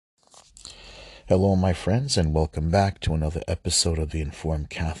Hello, my friends, and welcome back to another episode of The Informed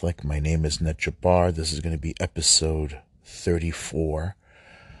Catholic. My name is Ned Jabbar. This is going to be episode 34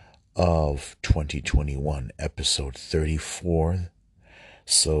 of 2021, episode 34.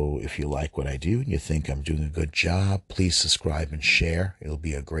 So if you like what I do and you think I'm doing a good job, please subscribe and share. It'll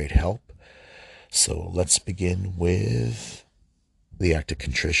be a great help. So let's begin with the act of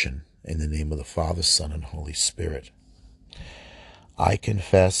contrition. In the name of the Father, Son, and Holy Spirit. I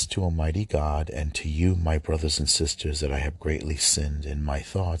confess to Almighty God and to you, my brothers and sisters, that I have greatly sinned in my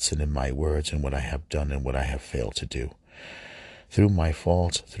thoughts and in my words and what I have done and what I have failed to do. Through my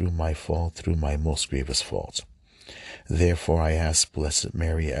most grievous fault. Therefore I ask Blessed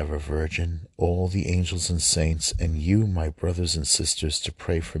Mary, ever Virgin, all the angels and saints, and you, my brothers and sisters, to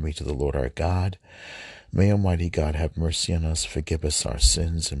pray for me to the Lord our God. May Almighty God have mercy on us, forgive us our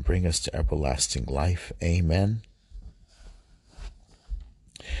sins, and bring us to everlasting life. Amen.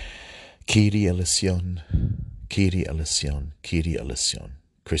 Kyrie eleison, Kyrie eleison, Kyrie eleison.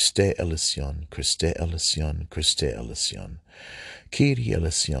 Christe eleison, Christe eleison, Christe eleison. Kyrie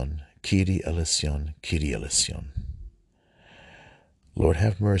eleison, Kyrie eleison, Kyrie eleison. Lord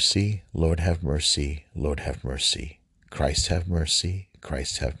have mercy, Lord have mercy, Lord have mercy. Christ have mercy,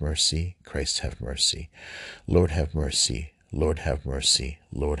 Christ have mercy, Christ have mercy. Lord have mercy, Lord have mercy,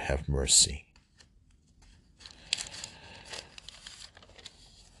 Lord have mercy.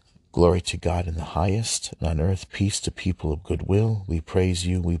 Glory to God in the highest, and on earth peace to people of good will. We praise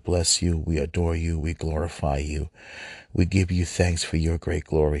you, we bless you, we adore you, we glorify you. We give you thanks for your great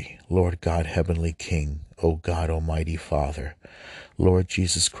glory. Lord God, Heavenly King, O God, Almighty Father, Lord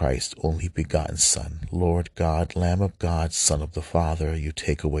Jesus Christ, only begotten Son, Lord God, Lamb of God, Son of the Father, you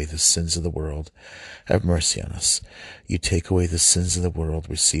take away the sins of the world. Have mercy on us. You take away the sins of the world,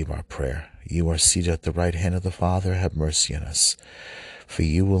 receive our prayer. You are seated at the right hand of the Father, have mercy on us. For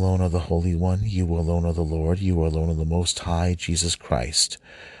you alone are the Holy One, you alone are the Lord, you alone are the Most High, Jesus Christ,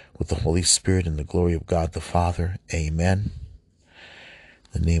 with the Holy Spirit and the glory of God the Father. Amen.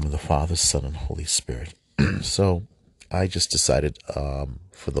 In the name of the Father, Son, and Holy Spirit. So I just decided,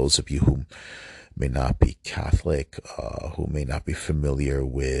 for those of you who may not be Catholic, who may not be familiar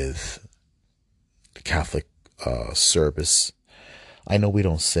with the Catholic service, I know we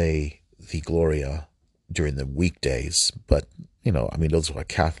don't say the Gloria during the weekdays, but those who are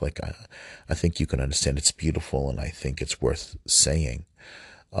Catholic, I think you can understand it's beautiful, and I think it's worth saying.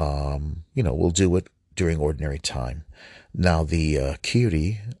 We'll do it during ordinary time. Now, the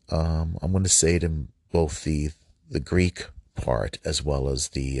Kyrie, I'm going to say it in both the Greek part as well as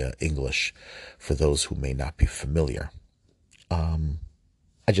the English, for those who may not be familiar.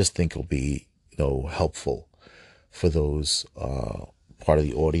 I just think it'll be, helpful for those part of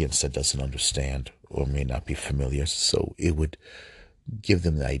the audience that doesn't understand or may not be familiar, so it would give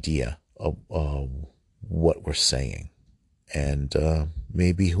them the idea of what we're saying. And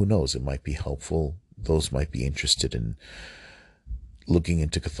maybe, who knows, it might be helpful. Those might be interested in looking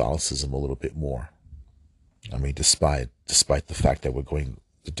into Catholicism a little bit more. I mean, despite the fact that we're going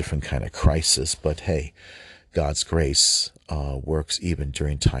a different kind of crisis, but hey, God's grace works even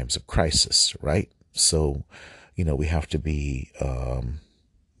during times of crisis, right? So, we have to be,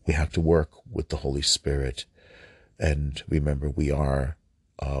 we have to work with the Holy Spirit, and remember, we are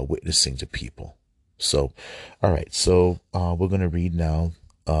witnessing to people. So, all right, so we're going to read now.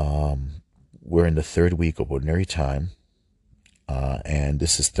 We're in the third week of Ordinary Time, and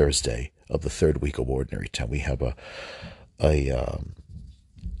this is Thursday of the third week of Ordinary Time. We have a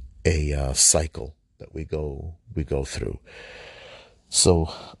cycle that we go through.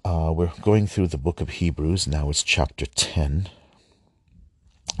 So we're going through the book of Hebrews. Now it's chapter 10.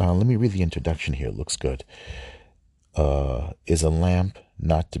 Let me read the introduction here. It looks good. Is a lamp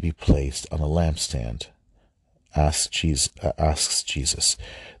not to be placed on a lampstand? Asks Jesus.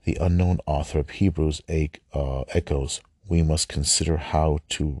 The unknown author of Hebrews echoes, we must consider how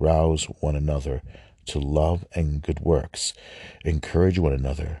to rouse one another to love and good works. Encourage one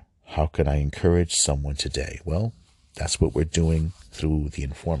another. How can I encourage someone today? Well, that's what we're doing through the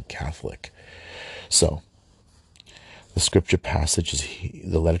Informed Catholic. So, the scripture passage is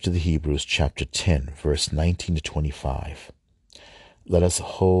the letter to the Hebrews, chapter 10, verse 19 to 25. Let us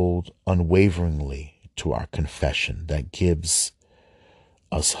hold unwaveringly to our confession that gives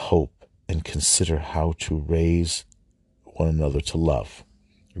us hope, and consider how to raise one another to love.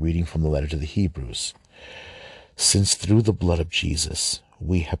 Reading from the letter to the Hebrews. Since through the blood of Jesus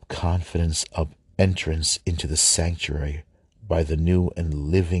we have confidence of entrance into the sanctuary by the new and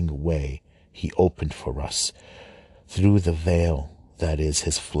living way he opened for us, through the veil that is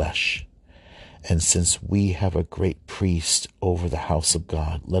his flesh. And since we have a great priest over the house of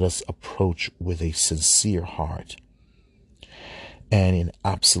God, let us approach with a sincere heart and in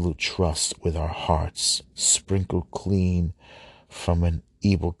absolute trust, with our hearts sprinkled clean from an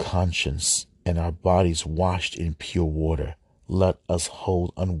evil conscience and our bodies washed in pure water. Let us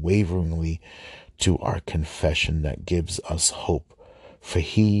hold unwaveringly to our confession that gives us hope. For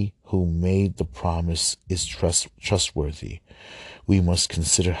he who made the promise is trustworthy. We must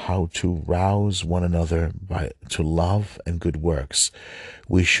consider how to rouse one another to love and good works.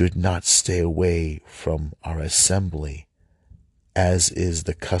 We should not stay away from our assembly, as is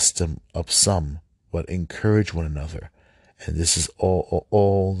the custom of some, but encourage one another. And this is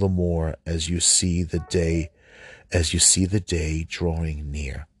all the more as you see the day drawing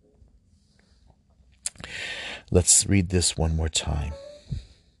near. Let's read this one more time.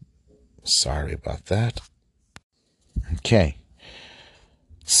 Sorry about that. Okay.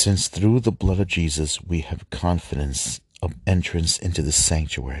 Since through the blood of Jesus we have confidence of entrance into the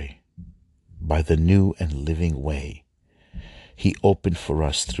sanctuary by the new and living way he opened for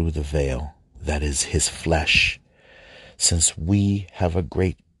us through the veil, that is his flesh. Since we have a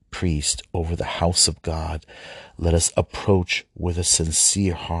great priest over the house of God, let us approach with a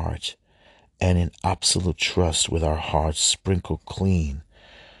sincere heart and in absolute trust, with our hearts sprinkled clean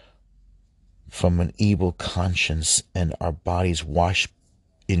from an evil conscience and our bodies washed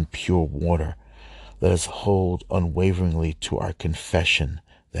in pure water. Let us hold unwaveringly to our confession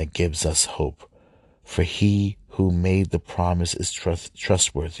that gives us hope. For he who made the promise is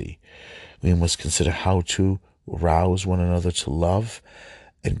trustworthy. We must consider how to rouse one another to love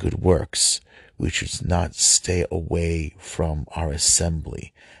and good works. We should not stay away from our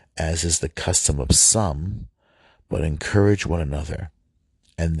assembly, as is the custom of some, but encourage one another.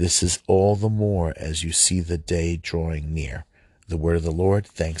 And this is all the more as you see the day drawing near. The word of the Lord.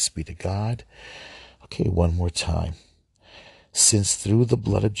 Thanks be to God. Okay, one more time. Since through the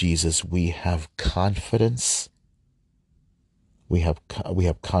blood of Jesus we have confidence, we have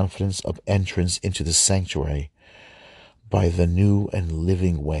confidence of entrance into the sanctuary by the new and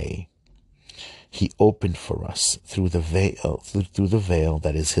living way he opened for us through the veil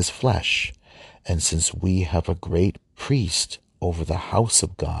that is his flesh. And since we have a great priest over the house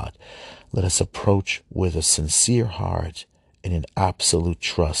of God, let us approach with a sincere heart and in absolute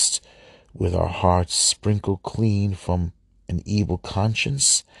trust, with our hearts sprinkled clean from an evil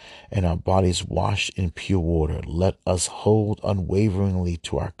conscience and our bodies washed in pure water. Let us hold unwaveringly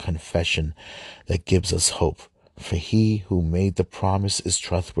to our confession that gives us hope. For he who made the promise is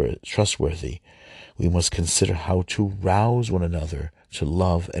trustworthy. We must consider how to rouse one another to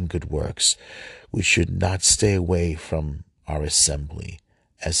love and good works. We should not stay away from our assembly,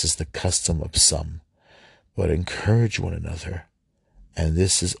 as is the custom of some, but encourage one another. And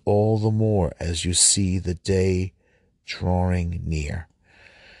this is all the more as you see the day drawing near.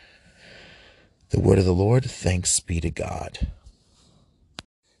 The word of the Lord. Thanks be to God.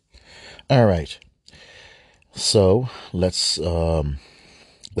 All right. So let's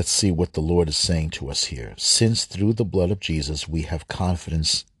see what the Lord is saying to us here. Since through the blood of Jesus we have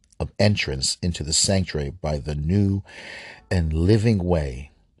confidence of entrance into the sanctuary by the new and living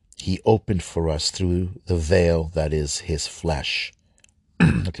way he opened for us through the veil that is his flesh.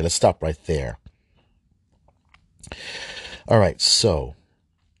 Okay, let's stop right there. All right, so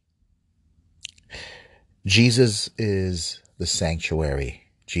Jesus is the sanctuary.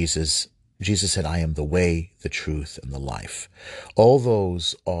 Jesus said, I am the way, the truth, and the life. All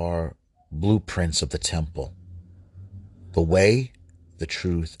those are blueprints of the temple. The way, the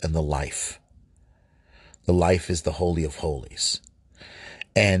truth, and the life. The life is the Holy of Holies.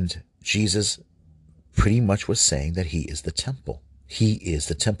 And Jesus pretty much was saying that he is the temple. He is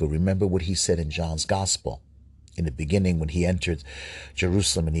the temple. Remember what he said in John's Gospel. In the beginning, when he entered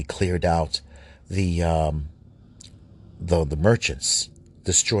Jerusalem and he cleared out the merchants,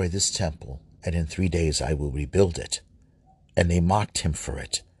 destroy this temple, and in 3 days I will rebuild it. And they mocked him for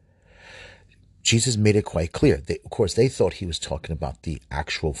it. Jesus made it quite clear. Of course, they thought he was talking about the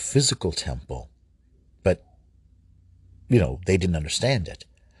actual physical temple, but they didn't understand it.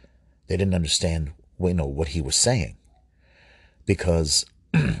 They didn't understand what he was saying, because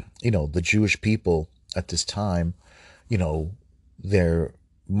the Jewish people at this time, their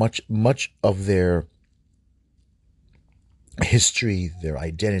much of their history, their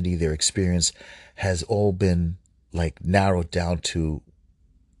identity, their experience has all been narrowed down to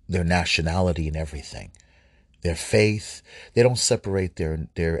their nationality and everything. Their faith, they don't separate their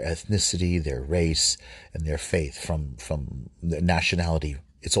ethnicity, their race, and their faith from their nationality.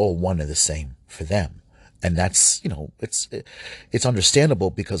 It's all one and the same for them. And that's, it's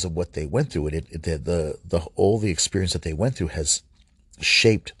understandable because of what they went through. The all the experience that they went through has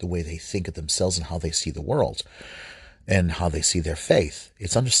shaped the way they think of themselves and how they see the world and how they see their faith.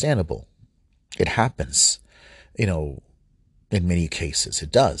 It's understandable. It happens, in many cases.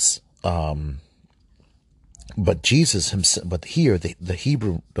 It does. But Jesus himself, but here the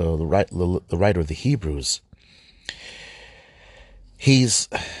Hebrew, the writer of the Hebrews, he's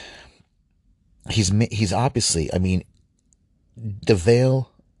obviously, I mean, the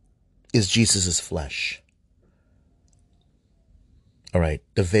veil is Jesus's flesh. All right,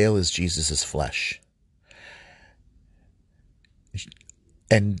 the veil is Jesus's flesh.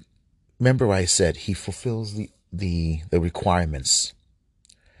 And remember, I said he fulfills the requirements.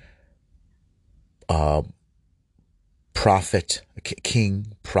 Prophet,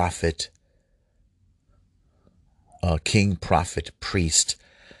 king, prophet, priest,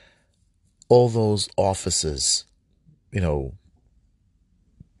 all those offices,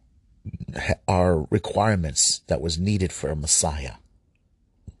 are requirements that was needed for a Messiah,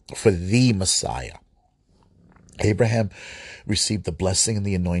 for the Messiah. Abraham received the blessing and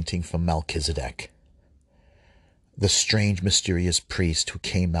the anointing from Melchizedek, the strange, mysterious priest who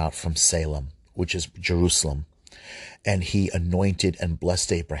came out from Salem, which is Jerusalem, and he anointed and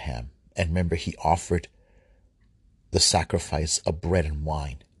blessed Abraham. And remember, he offered the sacrifice of bread and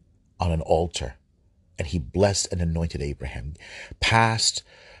wine on an altar, and he blessed and anointed Abraham, passed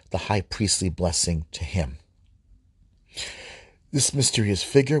the high priestly blessing to him. This mysterious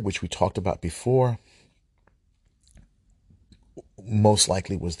figure, which we talked about before, most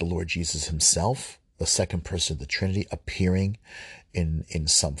likely was the Lord Jesus himself, the second person of the Trinity, appearing in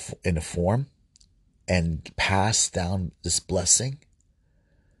a form, and passed down this blessing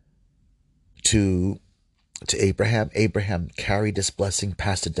to Abraham. Abraham carried this blessing,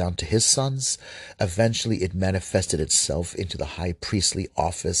 passed it down to his sons. Eventually, it manifested itself into the high priestly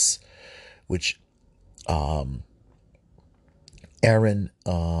office, which Aaron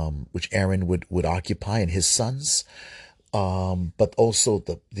would occupy, and his sons. But also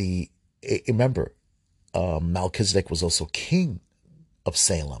remember, Melchizedek was also king of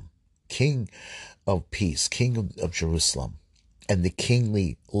Salem, king of peace, king of Jerusalem. And the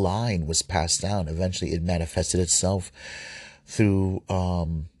kingly line was passed down. Eventually, it manifested itself through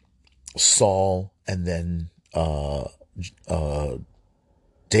Saul, and then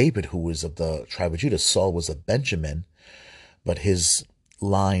David, who was of the tribe of Judah. Saul was of Benjamin, but his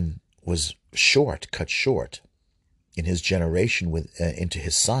line was cut short in his generation into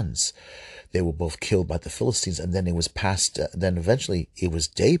his sons. They were both killed by the Philistines, and then it was passed. Then eventually, it was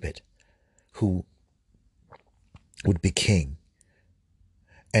David who would be king.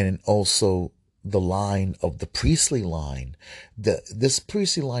 And also the line of the priestly line. This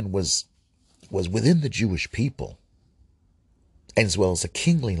priestly line was within the Jewish people, as well as a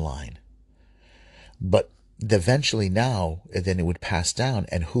kingly line. But eventually now, then it would pass down,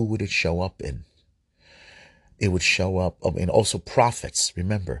 and who would it show up in? It would show up, and also prophets.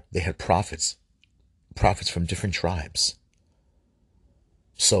 Remember, they had prophets from different tribes.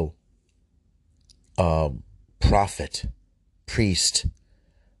 So, prophet, priest,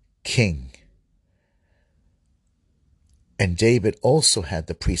 king. And David also had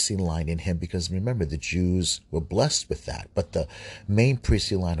the priestly line in him, because remember, the Jews were blessed with that. But the main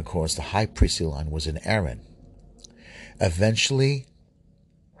priestly line, of course, the high priestly line, was in Aaron. Eventually,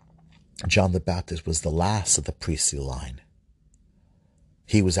 John the Baptist was the last of the priestly line.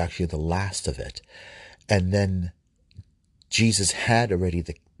 He was actually the last of it. And then Jesus had already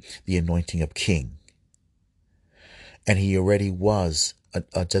the anointing of king. And he already was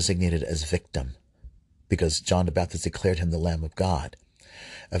designated as victim, because John the Baptist declared him the Lamb of God.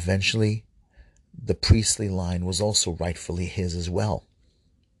 Eventually, the priestly line was also rightfully his as well.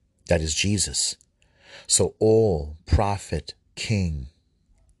 That is Jesus. So all prophet, king,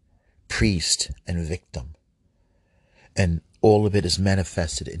 priest, and victim, and all of it is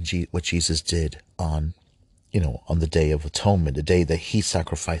manifested in what Jesus did on the Day of Atonement, the day that he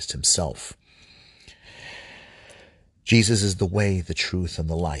sacrificed himself. Jesus is the way, the truth, and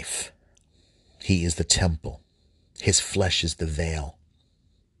the life. He is the temple. His flesh is the veil.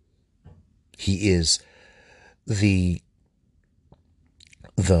 He is the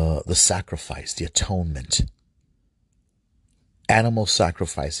sacrifice, the atonement. Animal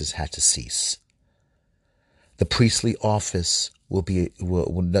sacrifices had to cease. The priestly office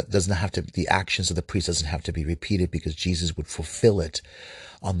doesn't have to. The actions of the priest doesn't have to be repeated, because Jesus would fulfill it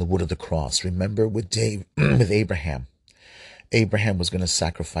on the wood of the cross. Remember with Abraham. Abraham was going to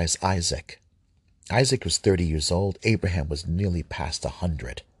sacrifice Isaac. Isaac was 30 years old. Abraham was nearly past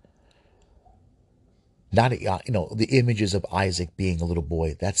 100. Not, the images of Isaac being a little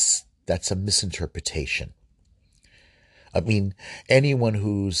boy, that's a misinterpretation. I mean, anyone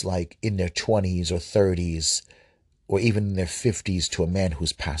who's like in their 20s or 30s or even in their 50s to a man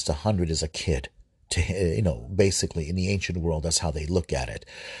who's past 100 is a kid. Basically in the ancient world, that's how they look at it.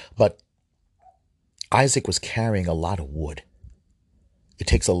 But Isaac was carrying a lot of wood. It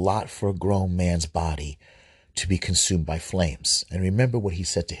takes a lot for a grown man's body to be consumed by flames. And remember what he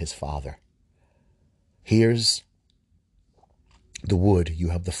said to his father. Here's the wood, you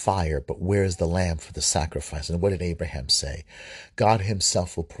have the fire, but where's the lamb for the sacrifice? And what did Abraham say? God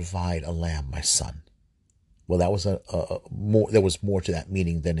himself will provide a lamb, my son. Well, that was there was more to that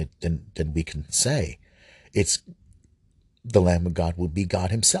meaning than we can say. It's the Lamb of God would be God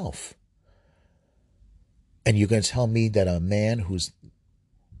himself. And you're going to tell me that a man who's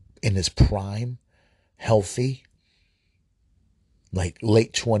in his prime, healthy, like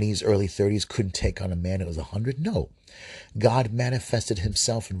late 20s, early 30s, couldn't take on a man that was 100? No. God manifested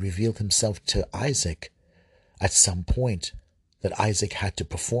himself and revealed himself to Isaac at some point that Isaac had to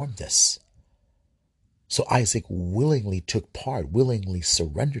perform this. So Isaac willingly took part, willingly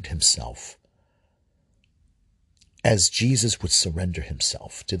surrendered himself, as Jesus would surrender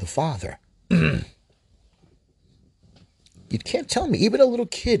himself to the Father. You can't tell me, even a little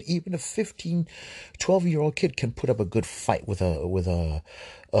kid, even a 15, 12-year-old kid can put up a good fight with a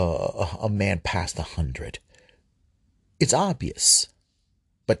man past 100. It's obvious.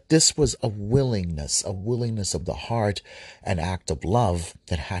 But this was a willingness of the heart, an act of love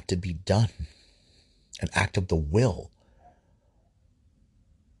that had to be done, an act of the will.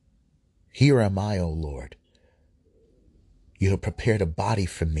 Here am I, O Lord. You have prepared a body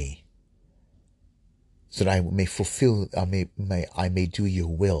for me, so that I may fulfill, I may do your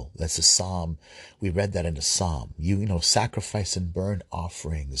will. That's a psalm. We read that in the psalm. Sacrifice and burnt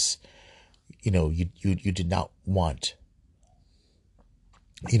offerings, you did not want,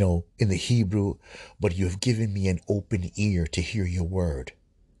 in the Hebrew, but you have given me an open ear to hear your word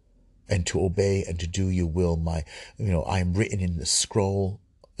and to obey and to do your will. I am written in the scroll,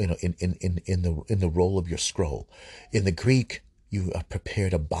 in the roll of your scroll. In the Greek, you have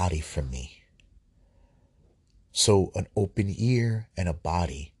prepared a body for me. So an open ear and a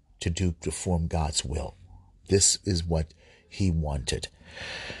body to perform God's will. This is what he wanted.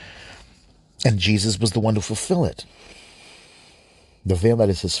 And Jesus was the one to fulfill it. The veil that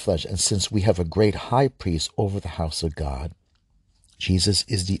is his flesh. And since we have a great high priest over the house of God, Jesus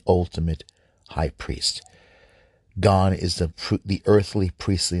is the ultimate high priest. Gone is the earthly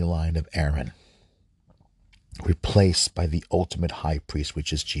priestly line of Aaron, replaced by the ultimate high priest,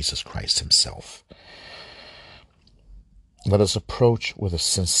 which is Jesus Christ himself. Let us approach with a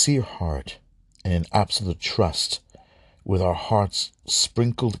sincere heart and an absolute trust, with our hearts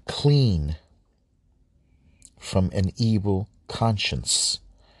sprinkled clean from an evil conscience.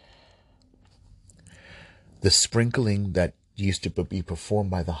 The sprinkling that used to be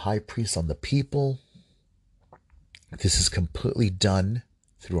performed by the high priest on the people, this is completely done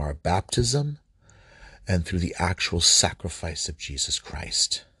through our baptism and through the actual sacrifice of Jesus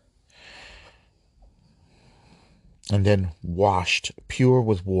Christ. And then washed pure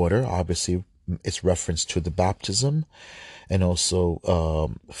with water. Obviously, it's reference to the baptism, and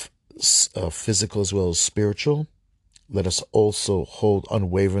also physical as well as spiritual. Let us also hold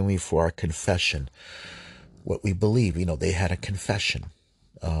unwaveringly for our confession what we believe. They had a confession.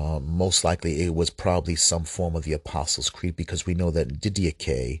 Most likely it was probably some form of the Apostles' Creed, because we know that in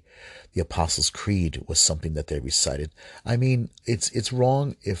Didache, the Apostles' Creed was something that they recited. I mean, it's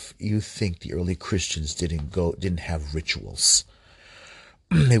wrong if you think the early Christians didn't have rituals.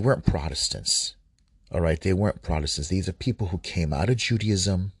 They weren't Protestants. All right, they weren't Protestants. These are people who came out of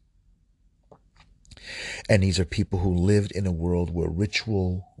Judaism, and these are people who lived in a world where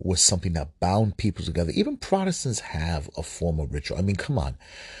ritual was something that bound people together. Even Protestants have a form of ritual. I mean, come on.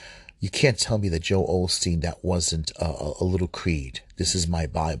 You can't tell me that Joel Osteen, that wasn't a little creed. This is my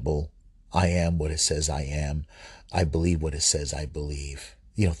Bible. I am what it says I am. I believe what it says I believe.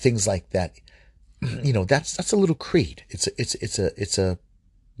 Things like that. That's a little creed. It's a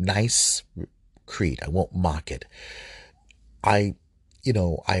nice creed. I won't mock it. I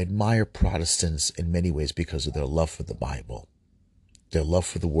admire Protestants in many ways because of their love for the Bible. Their love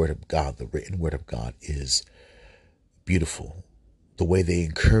for the Word of God, the written Word of God, is beautiful. The way they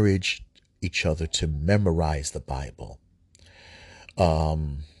encourage each other to memorize the Bible.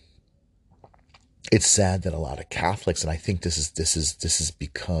 It's sad that a lot of Catholics, and I think this is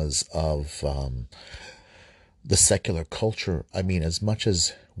because of the secular culture. I mean, as much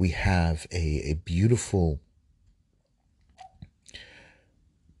as we have a beautiful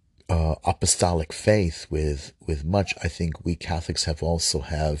apostolic faith with much. I think we Catholics have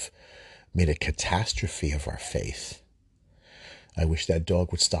made a catastrophe of our faith. I wish that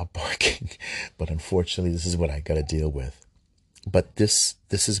dog would stop barking, but unfortunately, this is what I got to deal with. But this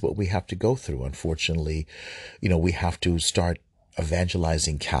is what we have to go through. Unfortunately, we have to start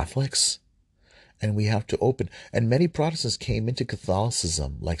evangelizing Catholics, and we have to open. And many Protestants came into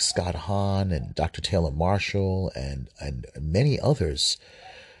Catholicism, like Scott Hahn and Dr. Taylor Marshall and many others,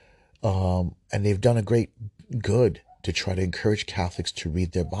 and they've done a great good to try to encourage Catholics to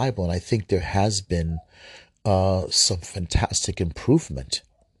read their Bible. And I think there has been some fantastic improvement.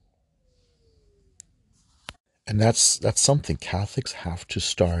 And that's something Catholics have to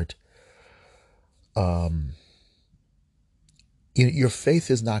start. Your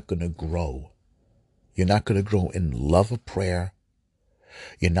faith is not going to grow. You're not going to grow in love of prayer.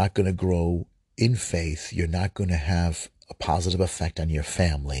 You're not going to grow in faith. You're not going to have a positive effect on your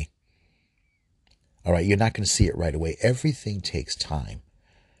family. All right, you're not going to see it right away. Everything takes time.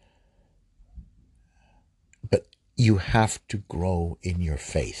 But you have to grow in your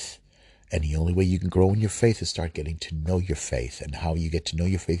faith. And the only way you can grow in your faith is start getting to know your faith. And how you get to know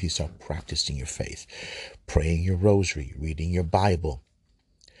your faith, you start practicing your faith. Praying your rosary, reading your Bible,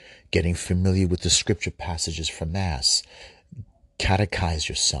 getting familiar with the scripture passages for Mass. Catechize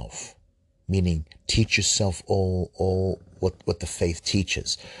yourself, meaning teach yourself all what the faith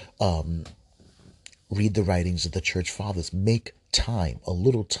teaches. Read the writings of the Church Fathers. Make time, a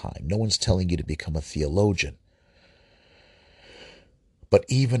little time. No one's telling you to become a theologian. But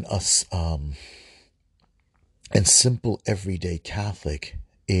even us, and simple everyday Catholic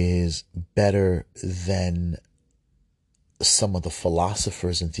is better than some of the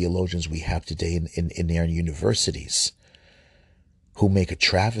philosophers and theologians we have today in their universities, who make a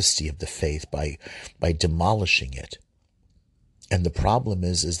travesty of the faith by demolishing it. And the problem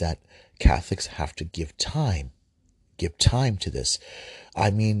is that Catholics have to give time to this. I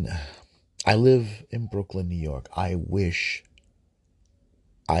mean, I live in Brooklyn, New York. I wish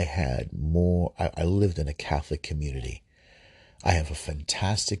I had more. I lived in a Catholic community. I have a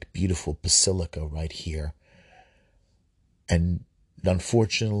fantastic, beautiful basilica right here. And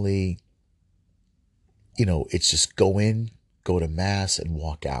unfortunately, it's just go in, go to Mass, and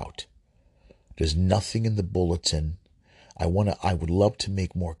walk out. There's nothing in the bulletin. I would love to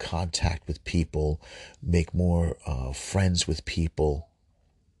make more contact with people, make more friends with people,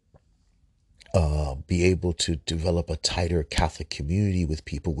 be able to develop a tighter Catholic community with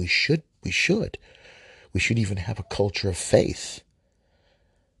people. We should even have a culture of faith,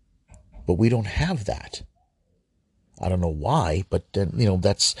 but we don't have that. I don't know why, but then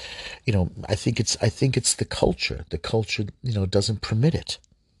that's I think it's the culture. The culture doesn't permit it.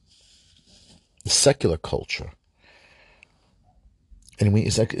 The secular culture. And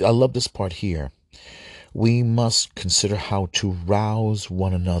I love this part here. We must consider how to rouse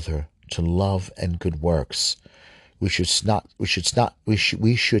one another to love and good works. We should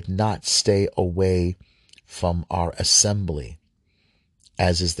not stay away from our assembly,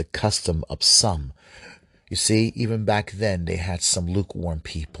 as is the custom of some. You see, even back then they had some lukewarm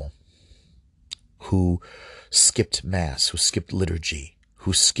people who skipped Mass, who skipped liturgy,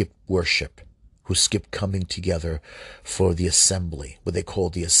 who skipped worship, who skipped coming together for the assembly, what they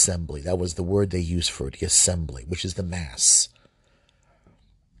called the assembly. That was the word they used for it, the assembly, which is the Mass,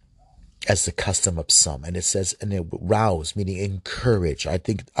 as the custom of some. And it says, and it rouse, meaning encourage. I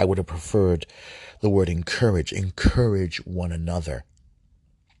think I would have preferred the word encourage one another.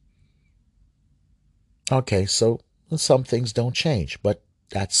 Okay, so some things don't change, but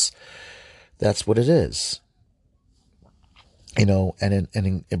that's what it is.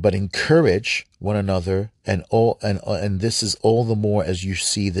 But encourage one another, and this is all the more as you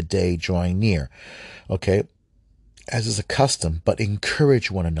see the day drawing near. Okay, as is a custom, but encourage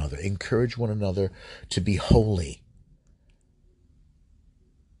one another. Encourage one another to be holy.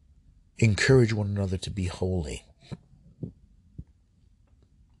 Encourage one another to be holy.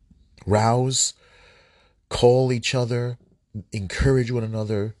 Rouse, call each other, encourage one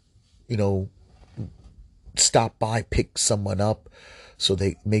another, stop by, pick someone up, so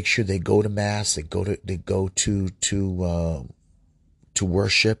they make sure they go to Mass, they go to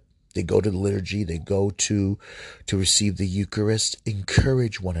worship, they go to the liturgy, they go to receive the Eucharist.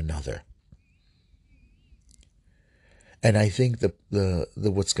 Encourage one another. And I think the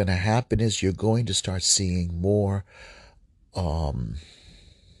what's going to happen is you're going to start seeing more a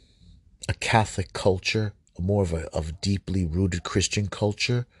Catholic culture, more of deeply rooted Christian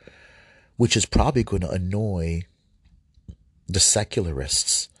culture, which is probably going to annoy the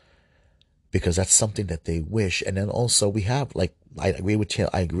secularists, because that's something that they wish. And then also we have, like, I agree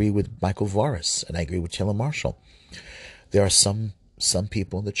with Michael Voris, and I agree with Taylor Marshall. There are some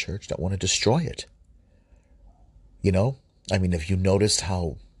people in the church that want to destroy it. You know, I mean, have you noticed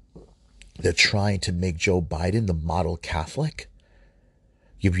how they're trying to make Joe Biden the model Catholic?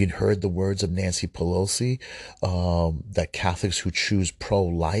 You've even heard the words of Nancy Pelosi, that Catholics who choose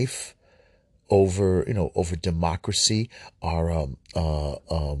pro-life over, over democracy are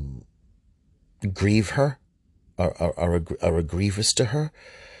grieve her, are a grievous to her.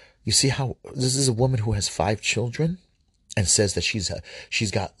 You see how this is a woman who has 5 children and says that she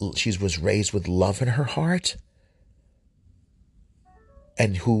was raised with love in her heart,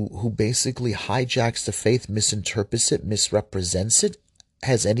 and who basically hijacks the faith, misinterprets it, misrepresents it.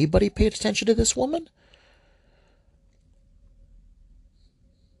 Has anybody paid attention to this woman?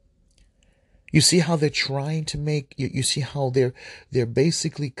 You see how they're trying to make, you see how they're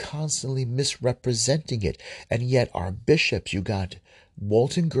basically constantly misrepresenting it. And yet our bishops, you got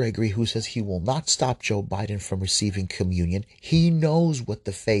Walton Gregory, who says he will not stop Joe Biden from receiving communion. He knows what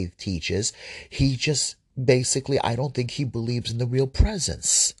the faith teaches. He just basically, I don't think he believes in the real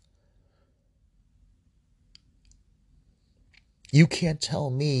presence. You can't tell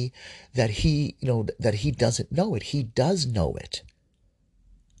me that he doesn't know it. He does know it.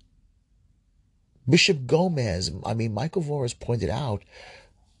 Bishop Gomez, Michael Voris pointed out,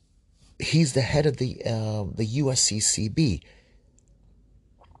 he's the head of the USCCB.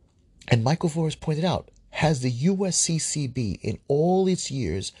 And Michael Voris pointed out, has the USCCB in all its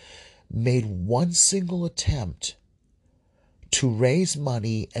years made one single attempt to raise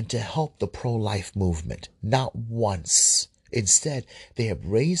money and to help the pro-life movement? Not once. Instead, they have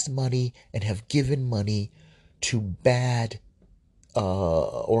raised money and have given money to bad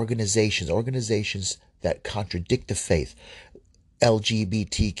organizations that contradict the faith.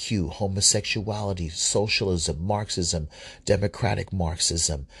 LGBTQ, homosexuality, socialism, Marxism, democratic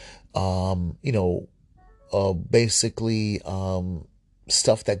Marxism, basically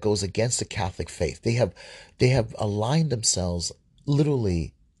stuff that goes against the Catholic faith. They have aligned themselves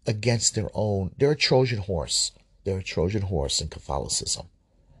literally against their own. They're a Trojan horse. They're a Trojan horse in Catholicism.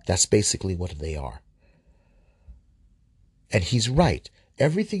 That's basically what they are. And he's right.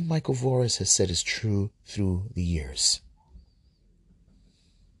 Everything Michael Voris has said is true through the years.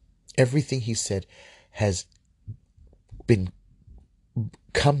 Everything he said has been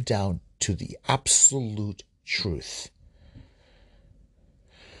come down to the absolute truth.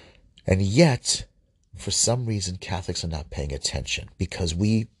 And yet, for some reason, Catholics are not paying attention, because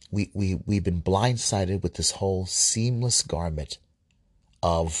we've been blindsided with this whole seamless garment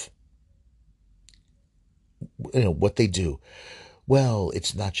of what they do. Well,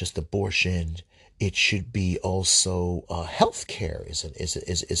 it's not just abortion; it should be also health care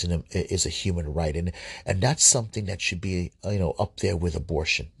is a human right, and that's something that should be up there with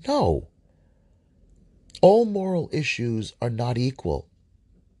abortion. No, all moral issues are not equal.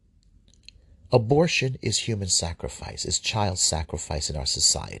 Abortion is human sacrifice, is child sacrifice in our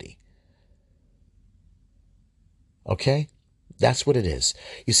society. Okay, that's what it is.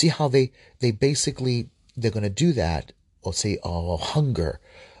 You see how they basically, they're going to do that. Or say hunger,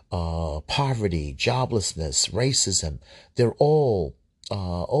 poverty, joblessness, racism. They're all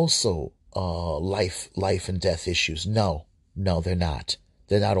also life and death issues. No, they're not.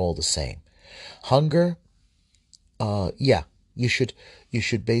 They're not all the same. Hunger, yeah, you should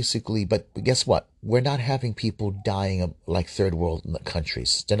basically, but guess what? We're not having people dying like third world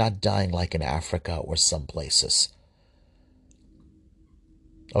countries. They're not dying like in Africa or some places.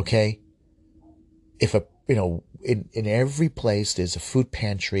 Okay? If in every place there's a food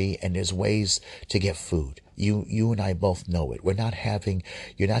pantry and there's ways to get food. You and I both know it.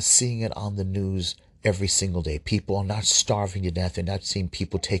 You're not seeing it on the news every single day. People are not starving to death. They're not seeing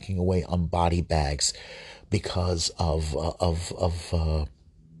people taking away on body bags because of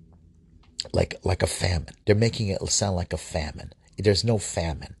like a famine. They're making it sound like a famine. There's no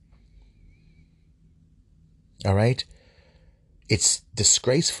famine. All right? It's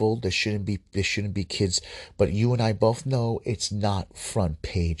disgraceful. There shouldn't be kids, but you and I both know it's not front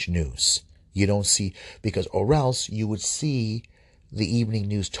page news. You don't see, because or else you would see the evening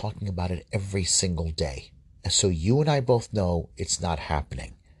news talking about it every single day. And so you and I both know it's not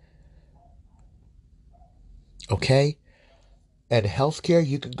happening. Okay? And healthcare,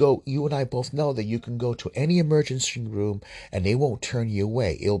 you and I both know that you can go to any emergency room and they won't turn you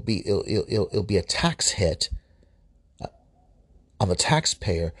away. It'll be a tax hit on the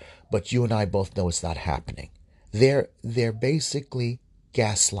taxpayer, but you and I both know it's not happening. They're basically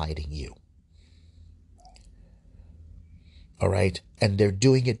gaslighting you. All right. And they're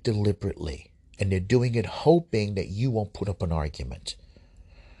doing it deliberately. And they're doing it hoping that you won't put up an argument.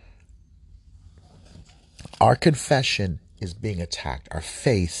 Our confession is being attacked. Our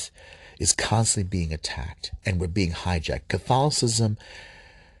faith is constantly being attacked. And we're being hijacked. Catholicism,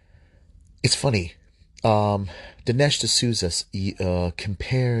 it's funny. Dinesh D'Souza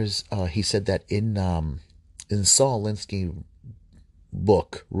compares, he said that in Saul Alinsky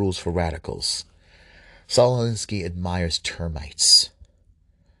book, Rules for Radicals, Saul Alinsky admires termites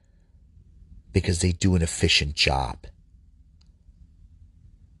because they do an efficient job.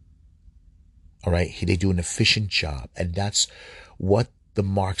 All right? They do an efficient job. And that's what the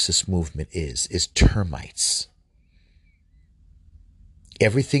Marxist movement is termites.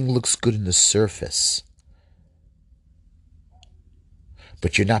 Everything looks good in the surface,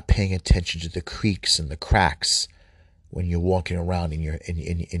 but you're not paying attention to the creaks and the cracks when you're walking around in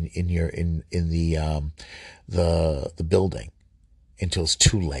the building until it's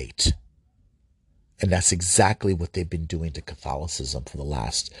too late. And that's exactly what they've been doing to Catholicism for the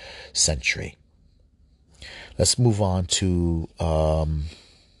last century. Let's move on to the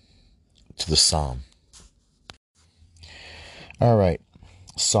Psalm. All right,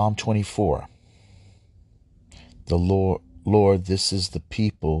 Psalm 24. The Lord, this is the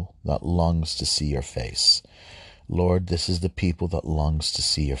people that longs to see your face. Lord, this is the people that longs to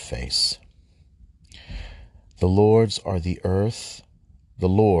see your face. The Lord's are the earth. The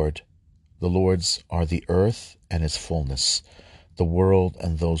Lord's are the earth and its fullness, the world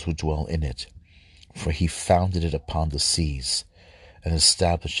and those who dwell in it. For he founded it upon the seas and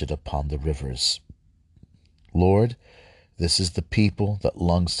established it upon the rivers. Lord, this is the people that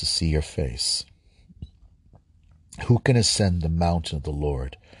longs to see your face. Who can ascend the mountain of the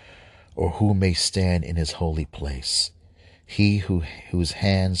Lord, or who may stand in his holy place? He whose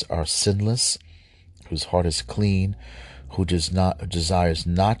hands are sinless, whose heart is clean, who desires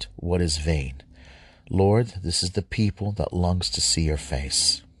not what is vain. Lord, this is the people that longs to see your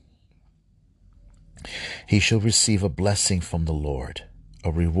face. He shall receive a blessing from the Lord,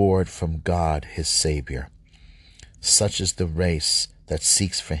 a reward from God his Savior. Such is the race that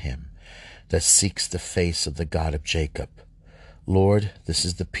seeks for him, that seeks the face of the God of Jacob. Lord, this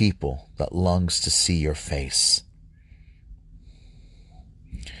is the people that longs to see your face.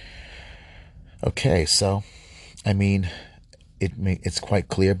 Okay, so, I mean, it's quite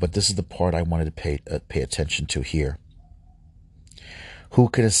clear, but this is the part I wanted to pay attention to here. Who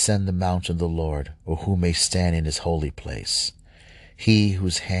can ascend the mountain of the Lord, or who may stand in his holy place? He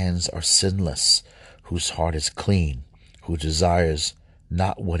whose hands are sinless, whose heart is clean, who desires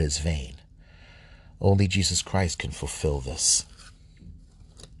not what is vain. Only Jesus Christ can fulfill this.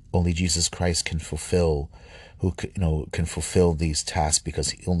 Only Jesus Christ can fulfill these tasks,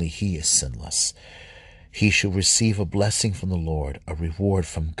 because only he is sinless. He shall receive a blessing from the Lord, a reward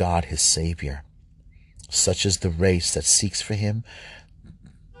from God his Savior. Such is the race that seeks for him,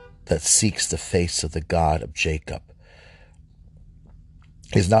 that seeks the face of the God of Jacob.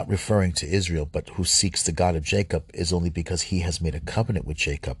 He's not referring to Israel, but who seeks the God of Jacob is only because he has made a covenant with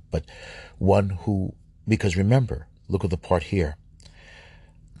Jacob. But because remember, look at the part here.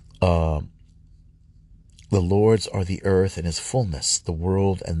 The Lord's are the earth and its fullness, the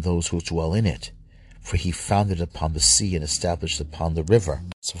world and those who dwell in it. For he founded it upon the sea and established it upon the river.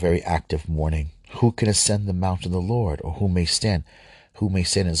 It's a very active morning. Who can ascend the mountain of the Lord, or who may stand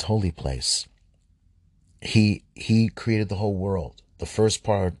in his holy place? He created the whole world. The first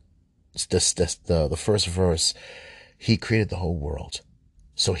part, the first verse, he created the whole world.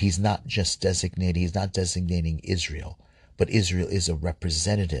 So he's not designating Israel, but Israel is a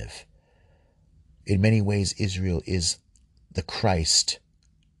representative. In many ways, Israel is the Christ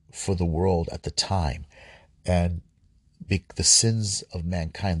for the world at the time. And the sins of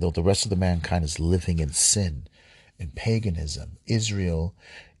mankind, though the rest of the mankind is living in sin and paganism, Israel,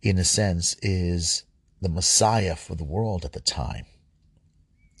 in a sense, is the Messiah for the world at the time.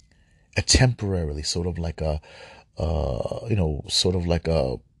 A temporarily, sort of like a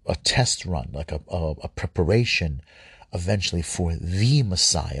test run, like a preparation eventually for the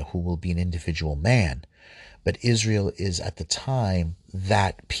Messiah, who will be an individual man. But Israel is at the time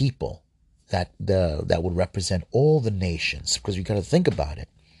that people that would represent all the nations, because you got to think about it.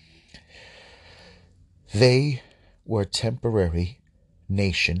 They were a temporary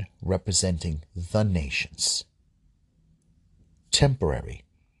nation representing the nations. Temporary.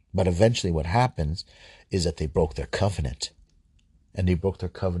 But eventually what happens is that they broke their covenant. And they broke their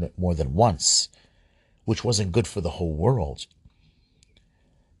covenant more than once, which wasn't good for the whole world.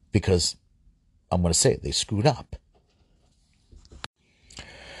 Because, I'm going to say it, they screwed up.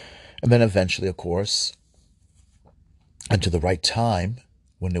 And then eventually, of course, And to the right time,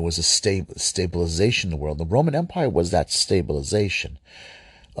 when there was a stabilization in the world, the Roman Empire was that stabilization.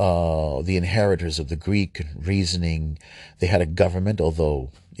 The inheritors of the Greek reasoning, they had a government,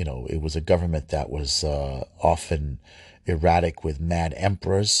 although, it was a government that was often erratic with mad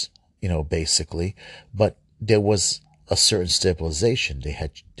emperors, basically. But there was a certain stabilization.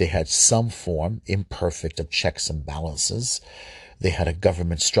 They had some form, imperfect, of checks and balances. They had a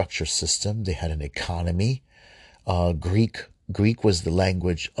government structure system. They had an economy. Greek was the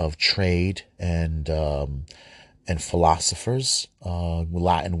language of trade and philosophers.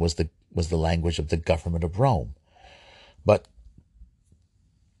 Latin was the language of the government of Rome. But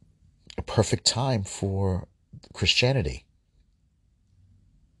a perfect time for Christianity,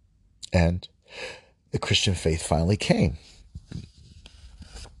 and the Christian faith finally came.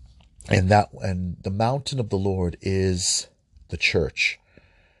 And the mountain of the Lord is the church.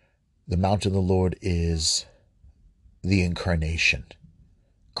 The mountain of the Lord is the incarnation.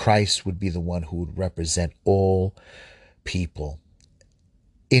 Christ would be the one who would represent all people,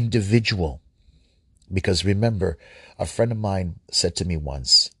 individual. Because remember, a friend of mine said to me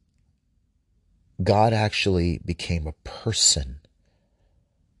once, God actually became a person.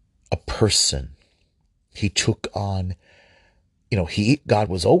 A person. He took on, God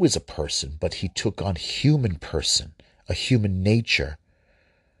was always a person, but he took on human person, a human nature,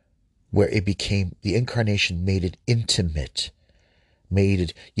 where it became, the incarnation made it intimate, made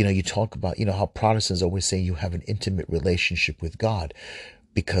it, you talk about, how Protestants always say you have an intimate relationship with God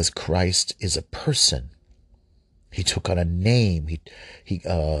because Christ is a person. He took on a name,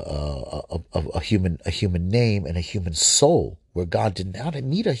 a human name and a human soul, where God did not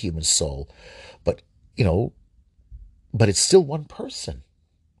need a human soul, but but it's still one person,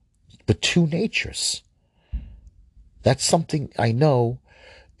 but two natures. That's something I know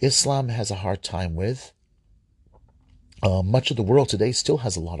Islam has a hard time with. Much of the world today still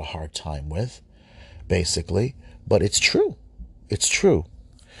has a lot of hard time with, basically, but it's true. It's true.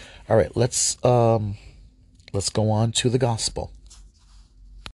 All right, let's go on to the gospel.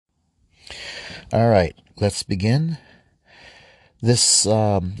 All right, let's begin. This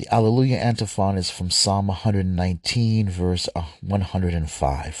the Alleluia antiphon is from Psalm 119, verse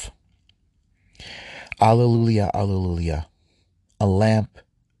 105. Alleluia, alleluia. A lamp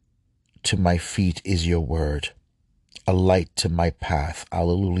to my feet is your word, a light to my path.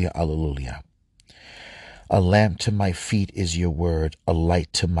 Alleluia, alleluia. A lamp to my feet is your word, a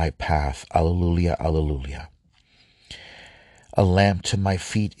light to my path. Alleluia, alleluia. A lamp to my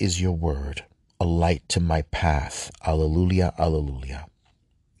feet is your word, a light to my path. Alleluia, alleluia.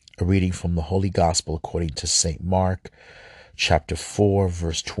 A reading from the Holy Gospel according to St. Mark, chapter 4,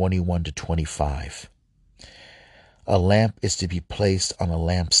 verse 21 to 25. A lamp is to be placed on a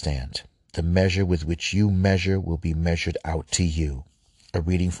lampstand. The measure with which you measure will be measured out to you. A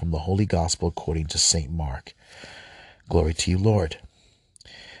reading from the Holy Gospel according to St. Mark. Glory to you, Lord.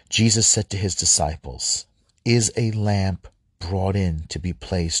 Jesus said to his disciples, "Is a lamp brought in to be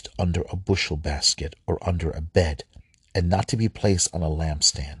placed under a bushel basket or under a bed, and not to be placed on a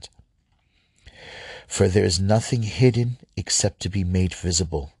lampstand? For there is nothing hidden except to be made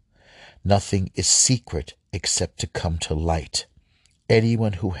visible. Nothing is secret except to come to light.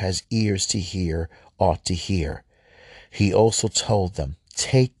 Anyone who has ears to hear ought to hear." He also told them,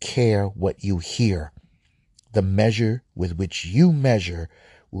 "Take care what you hear. The measure with which you measure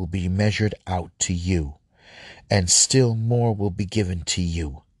will be measured out to you, and still more will be given to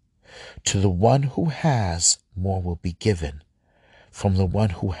you. To the one who has, more will be given. From the one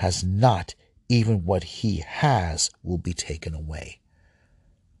who has not, even what he has will be taken away."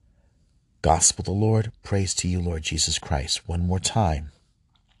 Gospel of the Lord. Praise to you, Lord Jesus Christ. One more time.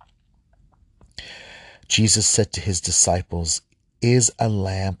 Jesus said to his disciples, "Is a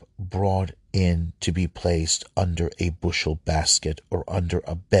lamp brought in to be placed under a bushel basket or under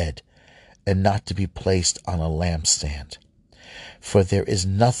a bed, and not to be placed on a lampstand? For there is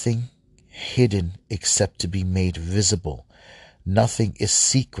nothing hidden except to be made visible. Nothing is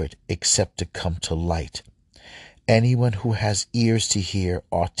secret except to come to light. Anyone who has ears to hear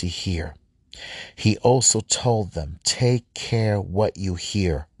ought to hear." He also told them, "Take care what you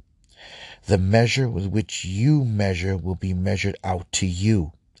hear. The measure with which you measure will be measured out to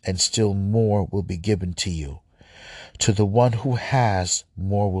you, and still more will be given to you. To the one who has,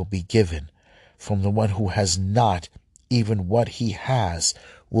 more will be given. From the one who has not, even what he has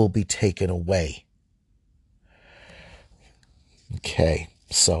will be taken away." Okay,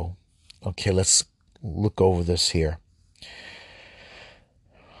 let's look over this here.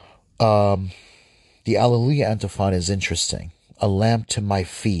 The Alleluia antiphon is interesting. A lamp to my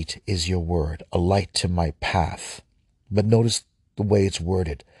feet is your word, a light to my path. But notice the way it's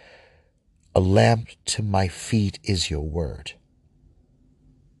worded. A lamp to my feet is your word.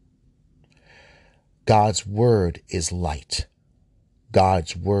 God's word is light.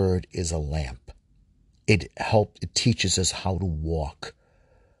 God's word is a lamp. It teaches us how to walk.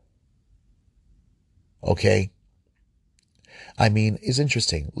 Okay? I mean, it's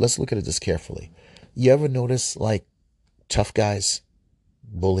interesting. Let's look at this carefully. You ever notice, like, tough guys,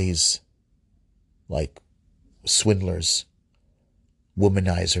 bullies, like swindlers,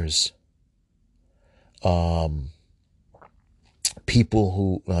 womanizers, people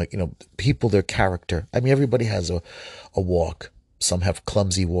who, people, their character. I mean, everybody has a walk. Some have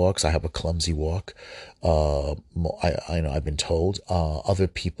clumsy walks. I have a clumsy walk. I know, I've been told. Other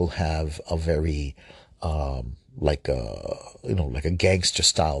people have a very, like a gangster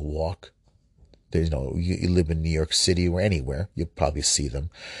style walk. There's, you live in New York City or anywhere, you'll probably see them.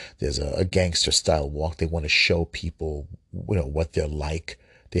 There's a gangster style walk. They want to show people, what they're like.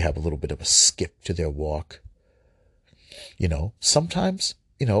 They have a little bit of a skip to their walk. Sometimes,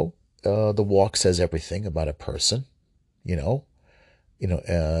 the walk says everything about a person, even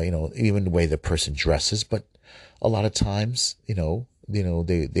the way the person dresses. But a lot of times, they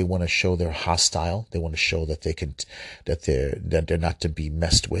want to show they're hostile. They want to show that they're not to be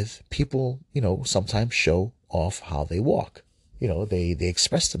messed with. People, sometimes show off how they walk. They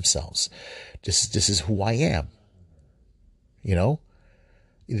express themselves. This is who I am.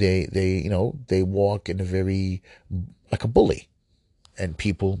 They walk in a very, like a bully. And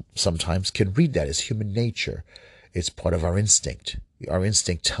people sometimes can read that as human nature. It's part of our instinct. Our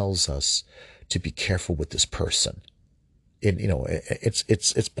instinct tells us to be careful with this person. And,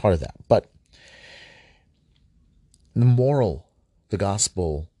 it's part of that. But the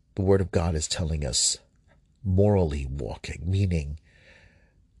gospel, the word of God is telling us morally walking, meaning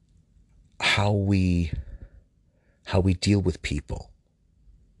how we deal with people.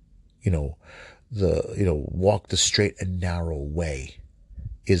 Walk the straight and narrow way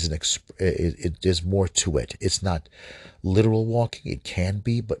there's more to it. It's not literal walking. It can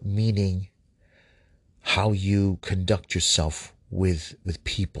be, but meaning how you conduct yourself with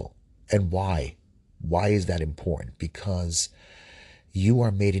people. And why is that important? Because you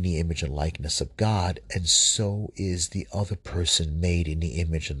are made in the image and likeness of God, and so is the other person made in the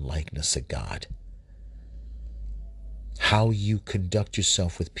image and likeness of God. How you conduct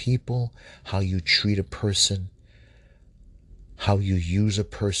yourself with people, how you treat a person, how you use a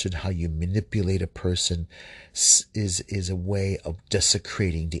person, how you manipulate a person is a way of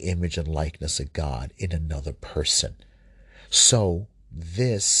desecrating the image and likeness of God in another person. So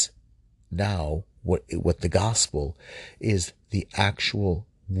this now, what the gospel is, the actual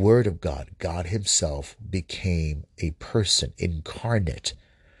word of God. God himself became a person incarnate,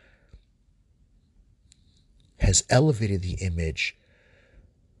 has elevated the image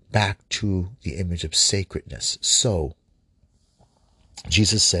back to the image of sacredness. So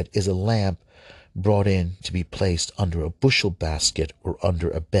Jesus said, is a lamp brought in to be placed under a bushel basket or under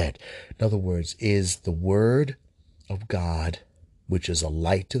a bed? In other words, is the word of God, which is a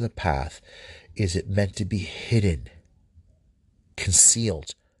light to the path, is it meant to be hidden,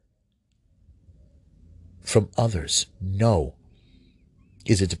 concealed from others? No.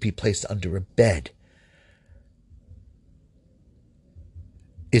 Is it to be placed under a bed?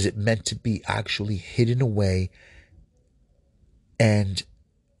 Is it meant to be actually hidden away and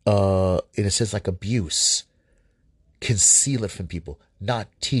in a sense like abuse, conceal it from people, not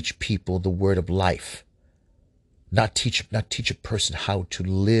teach people the word of life, not teach a person how to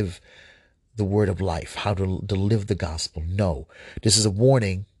live the word of life, how to live the gospel? No. This is a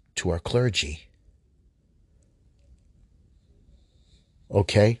warning to our clergy.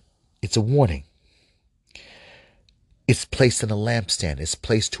 Okay? It's a warning. It's placed in a lampstand. It's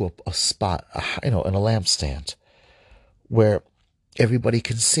placed to a spot, in a lampstand where everybody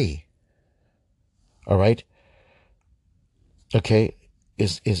can see. All right? Okay?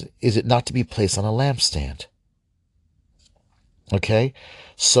 Is it not to be placed on a lampstand? Okay?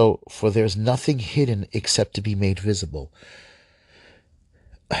 So, for there's nothing hidden except to be made visible.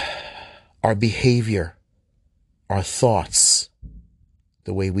 Our behavior, our thoughts,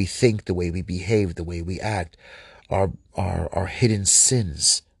 the way we think, the way we behave, the way we act, our hidden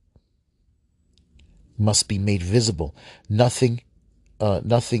sins must be made visible. Nothing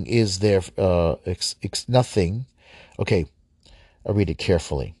is there. Nothing. Okay, I'll read it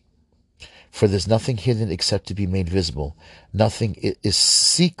carefully. For there's nothing hidden except to be made visible. Nothing is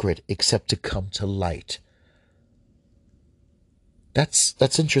secret except to come to light.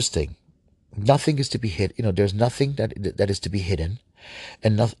 That's interesting. Nothing is to be hid. There's nothing that is to be hidden,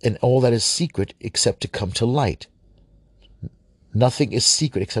 and all that is secret except to come to light. Nothing is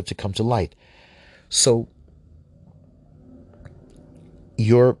secret except to come to light. So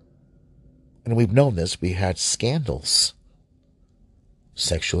and we've known this, we had scandals,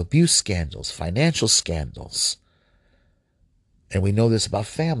 sexual abuse scandals, financial scandals. And we know this about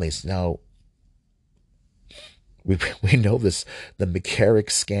families. Now, we know this, the McCarrick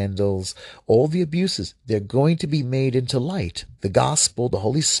scandals, all the abuses, they're going to be made into light. The gospel, the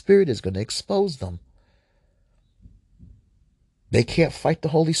Holy Spirit is going to expose them. They can't fight the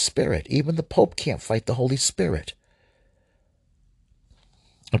Holy Spirit. Even the Pope can't fight the Holy Spirit.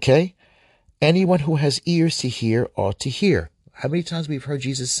 Okay? Anyone who has ears to hear ought to hear. How many times we've heard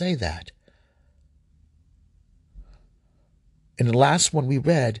Jesus say that? In the last one we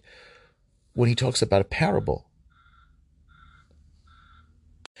read, when he talks about a parable,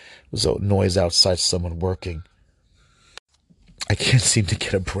 there's a noise outside, someone working. I can't seem to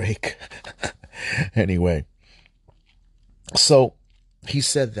get a break. Anyway, so he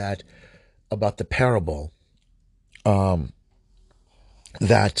said that about the parable,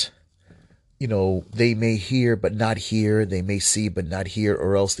 that, they may hear but not hear, they may see but not hear,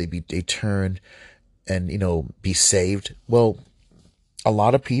 or else they turn and, be saved. Well, a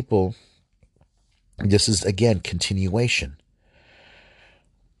lot of people, this is again continuation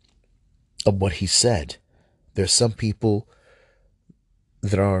of what he said. There's some people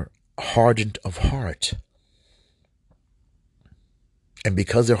that are hardened of heart. And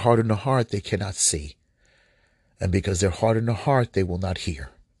because they're hardened of heart, they cannot see. And because they're hardened of heart, they will not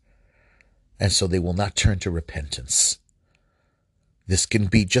hear. And so they will not turn to repentance. This can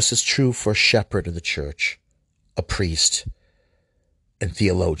be just as true for a shepherd of the church, a priest, and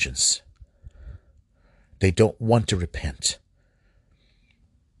theologians. They don't want to repent.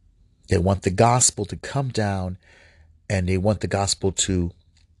 They want the gospel to come down, and they want the gospel to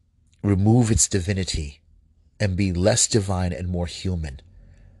remove its divinity and be less divine and more human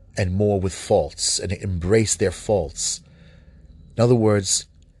and more with faults, and embrace their faults. In other words,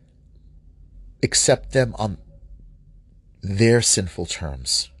 accept them on their sinful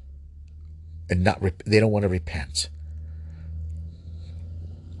terms, and they don't want to repent.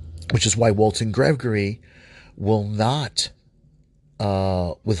 Which is why Walton Gregory will not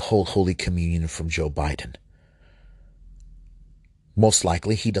withhold Holy Communion from Joe Biden. Most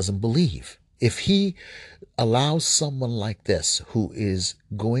likely he doesn't believe. If he allows someone like this, who is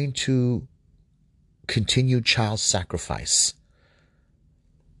going to continue child sacrifice,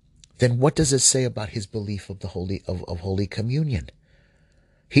 then what does it say about his belief of the Holy Communion?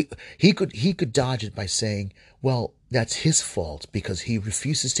 He could dodge it by saying, well, that's his fault because he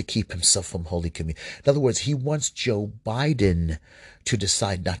refuses to keep himself from Holy Communion. In other words, he wants Joe Biden to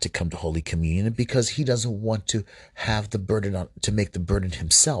decide not to come to Holy Communion because he doesn't want to have the burden to make the burden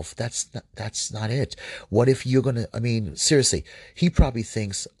himself. That's not it. What if you're going to, seriously, he probably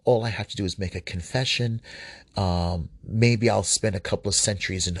thinks all I have to do is make a confession. Maybe I'll spend a couple of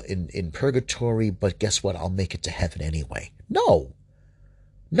centuries in purgatory, but guess what? I'll make it to heaven anyway. No.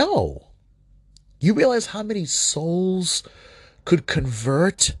 You realize how many souls could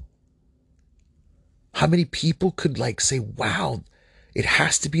convert? How many people could say, wow, it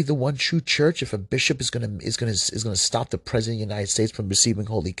has to be the one true church if a bishop is going to stop the president of the United States from receiving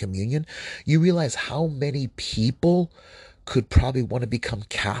Holy Communion? You realize how many people could probably want to become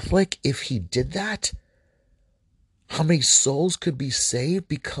Catholic if he did that? How many souls could be saved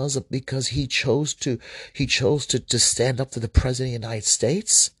because he chose to stand up to the president of the United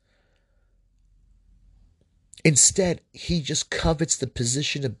States? Instead, he just covets the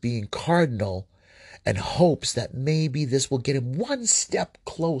position of being cardinal and hopes that maybe this will get him one step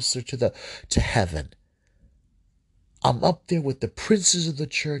closer to heaven. I'm up there with the princes of the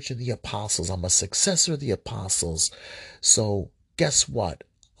church and the apostles. I'm a successor of the apostles. So guess what?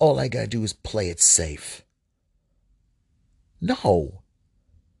 All I got to do is play it safe. No.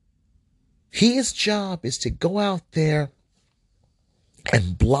 His job is to go out there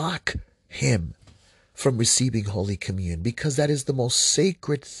and block him from receiving Holy Communion, because that is the most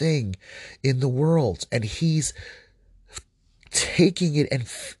sacred thing in the world. And he's taking it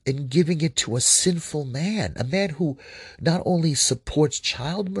and giving it to a sinful man, a man who not only supports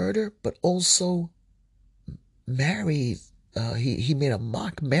child murder, but also married. He made a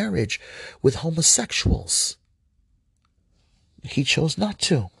mock marriage with homosexuals. He chose not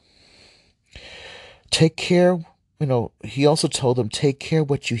to. Take care, he also told them, take care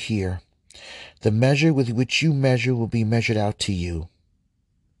what you hear. The measure with which you measure will be measured out to you.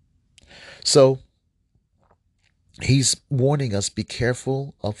 So, he's warning us, be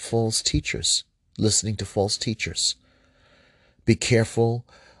careful of false teachers, listening to false teachers. Be careful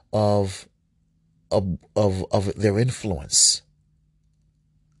of their influence.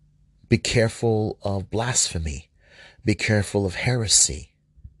 Be careful of blasphemy. Be careful of heresy.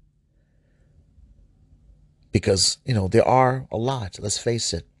 Because, there are a lot, let's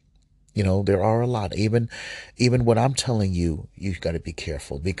face it. There are a lot. Even what I'm telling you, you've got to be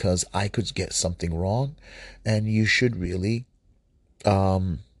careful, because I could get something wrong, and you should really,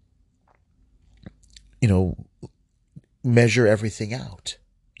 you know, measure everything out.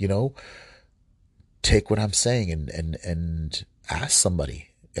 Take what I'm saying and ask somebody.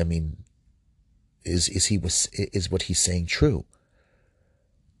 I mean, is what he's saying true?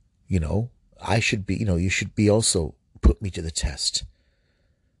 I should be. You should be also put me to the test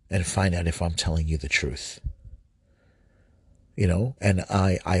and find out if I'm telling you the truth. And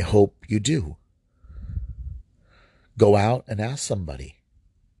I hope you do. Go out and ask somebody,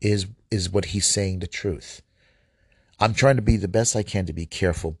 is what he's saying the truth? I'm trying to be the best I can to be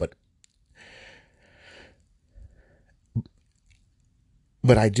careful, but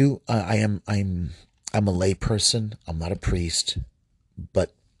I do. I'm a lay person. I'm not a priest,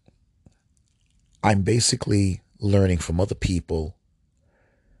 but I'm basically learning from other people,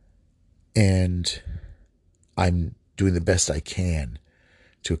 and I'm doing the best I can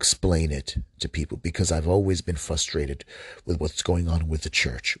to explain it to people, because I've always been frustrated with what's going on with the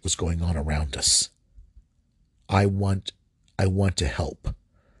church, what's going on around us. I want to help.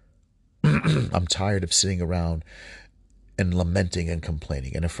 I'm tired of sitting around and lamenting and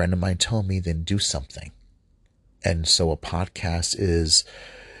complaining. And a friend of mine told me, then do something. And so a podcast is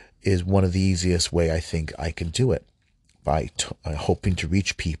one of the easiest way I think I can do it, by hoping to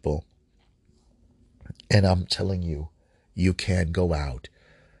reach people. And I'm telling you, you can go out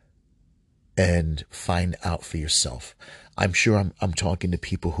and find out for yourself. I'm sure I'm talking to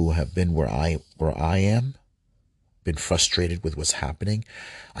people who have been where I am, been frustrated with what's happening.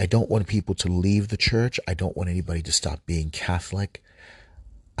 I don't want people to leave the church. I don't want anybody to stop being Catholic.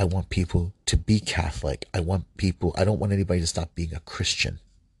 I want people to be Catholic. I don't want anybody to stop being a Christian.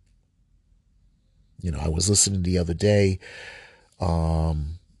 I was listening the other day to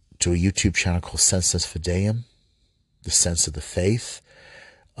a YouTube channel called Sensus Fideum, the sense of the faith.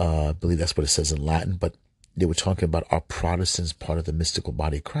 I believe that's what it says in Latin, but they were talking about, are Protestants part of the mystical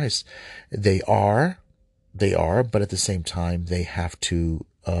body of Christ? They are, but at the same time, they have to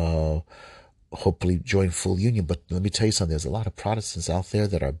hopefully join full union. But let me tell you something, there's a lot of Protestants out there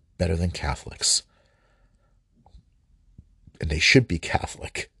that are better than Catholics. And they should be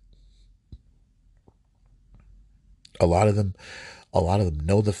Catholic. A lot of them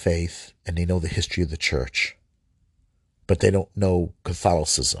know the faith, and they know the history of the church, but they don't know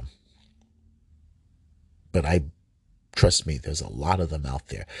Catholicism. But trust me, there's a lot of them out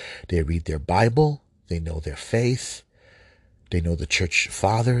there. They read their Bible, they know their faith, they know the church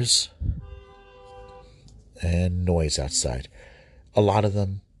fathers, and noise outside. A lot of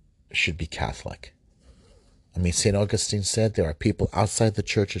them should be Catholic. I mean, St. Augustine said there are people outside the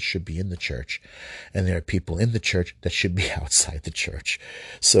church that should be in the church, and there are people in the church that should be outside the church.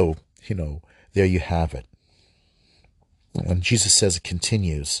 So, there you have it. And Jesus says, it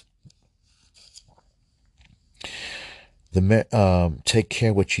continues, take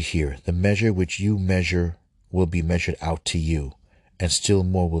care what you hear. The measure which you measure will be measured out to you, and still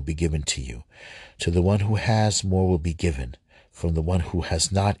more will be given to you. To the one who has, more will be given. From the one who has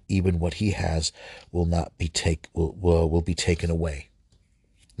not, even what he has will be taken away.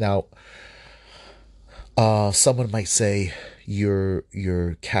 Now, someone might say,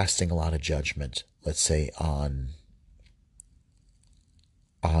 you're casting a lot of judgment, let's say on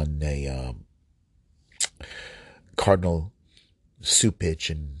a Cardinal Cupich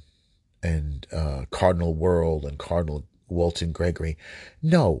and Cardinal World and Cardinal Walton Gregory.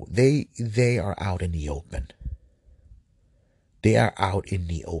 No, they are out in the open. They are out in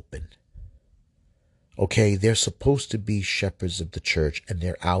the open. Okay, they're supposed to be shepherds of the church, and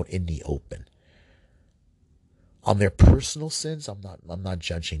they're out in the open. On their personal sins, I'm not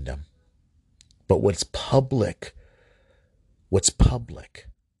judging them. But what's public,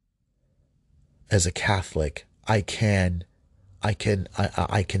 as a Catholic, I can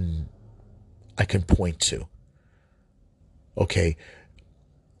point to. Okay,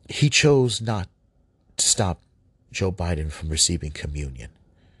 he chose not to stop Joe Biden from receiving communion.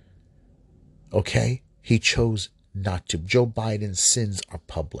 Okay, he chose not to. Joe Biden's sins are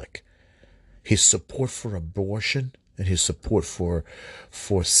public. His support for abortion and his support for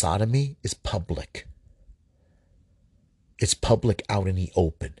sodomy is public. It's public, out in the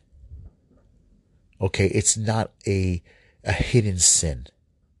open. Okay, it's not a hidden sin.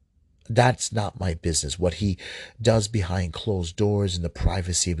 That's not my business. What he does behind closed doors in the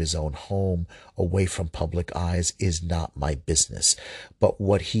privacy of his own home, away from public eyes, is not my business. But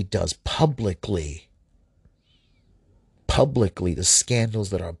what he does publicly, the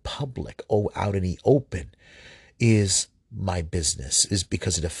scandals that are public, out in the open, is my business, is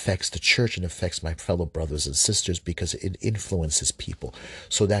because it affects the church and affects my fellow brothers and sisters, because it influences people.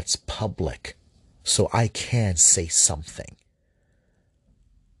 So that's public. So I can say something.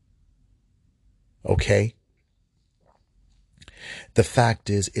 Okay? The fact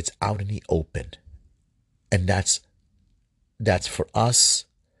is, it's out in the open. And that's for us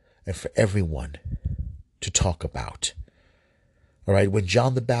and for everyone to talk about. All right? When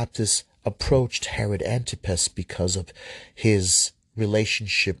John the Baptist approached Herod Antipas because of his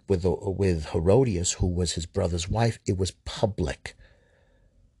relationship with Herodias, who was his brother's wife, it was public.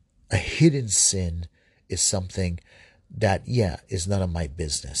 A hidden sin is something that, is none of my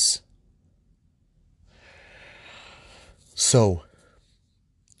business. So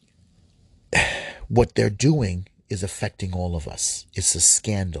what they're doing is affecting all of us. It's a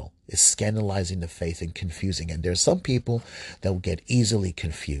scandal. It's scandalizing the faith and confusing. And there's some people that will get easily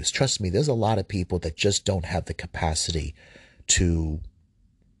confused. Trust me, there's a lot of people that just don't have the capacity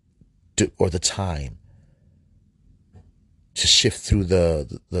or the time to shift through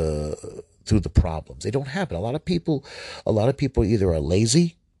the problems. They don't have it. A lot of people either are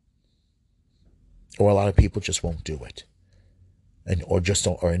lazy, or a lot of people just won't do it, or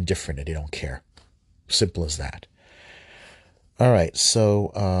are indifferent and they don't care. Simple as that. All right,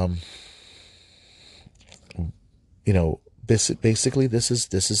 so basically this is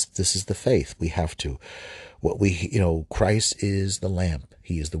the faith. We have to, Christ is the lamp.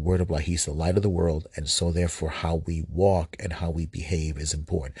 He is the word of light. He's the light of the world. And so therefore how we walk and how we behave is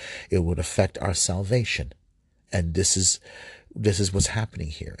important. It would affect our salvation. And this is what's happening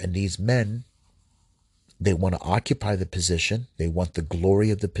here. And these men, they want to occupy the position. They want the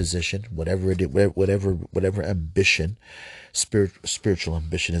glory of the position, whatever ambition, spiritual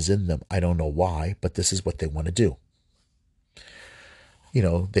ambition is in them. I don't know why, but this is what they want to do.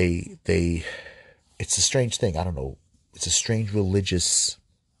 It's a strange thing. I don't know. It's a strange religious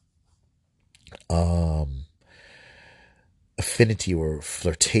affinity or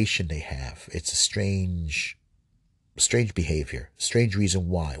flirtation they have. It's a strange behavior, strange reason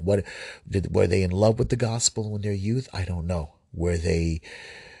why. Were they in love with the gospel in their youth? I don't know. Were they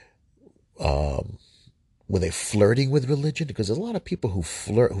flirting with religion? Because there's a lot of people who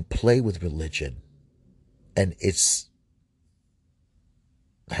play with religion, and there's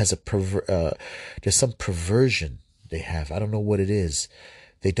some perversion they have. I don't know what it is.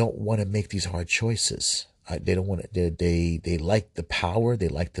 They don't want to make these hard choices. They don't want to. They like the power. They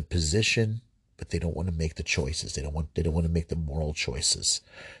like the position. But they don't want to make the choices. They don't want to make the moral choices.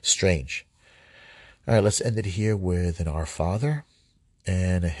 Strange. All right, let's end it here with an Our Father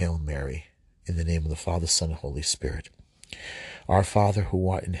and a Hail Mary. In the name of the Father, Son, and Holy Spirit. Our Father, who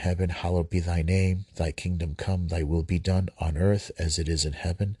art in heaven, hallowed be thy name. Thy kingdom come, thy will be done on earth as it is in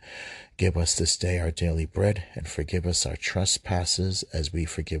heaven. Give us this day our daily bread, and forgive us our trespasses as we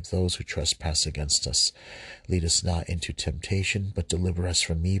forgive those who trespass against us. Lead us not into temptation, but deliver us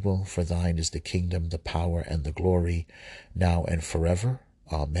from evil. For thine is the kingdom, the power, and the glory, now and forever.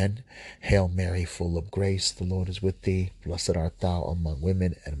 Amen. Hail Mary, full of grace, the Lord is with thee. Blessed art thou among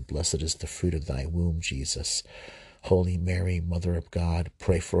women, and blessed is the fruit of thy womb, Jesus. Holy Mary, Mother of God,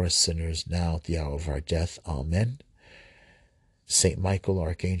 pray for us sinners now at the hour of our death. Amen. Saint Michael,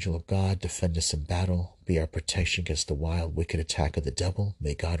 Archangel of God, defend us in battle. Be our protection against the wild, wicked attack of the devil.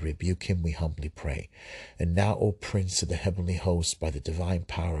 May God rebuke him, we humbly pray. And now, O Prince of the heavenly host, by the divine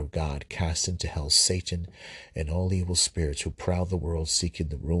power of God, cast into hell Satan and all evil spirits who prowl the world, seeking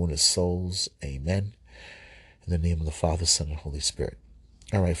the ruin of souls. Amen. In the name of the Father, Son, and Holy Spirit.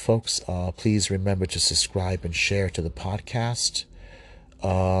 All right, folks, please remember to subscribe and share to the podcast.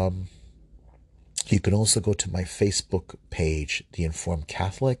 You can also go to my Facebook page, The Informed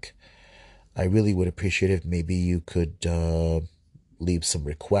Catholic. I really would appreciate it if maybe you could leave some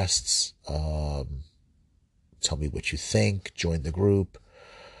requests. Tell me what you think. Join the group.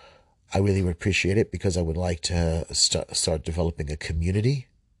 I really would appreciate it, because I would like to start developing a community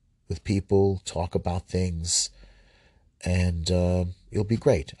with people, talk about things. And it'll be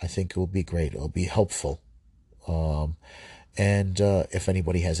great. I think it will be great. It'll be helpful. And if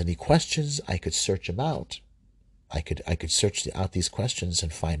anybody has any questions, I could search them out. I could search out these questions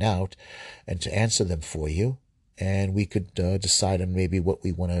and find out, and to answer them for you. And we could decide on maybe what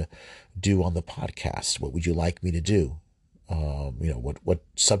we want to do on the podcast. What would you like me to do? What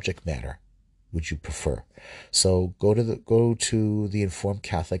subject matter? would you prefer? So go to the Informed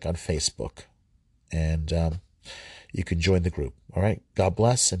Catholic on Facebook, and you can join the group. All right. God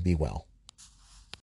bless and be well.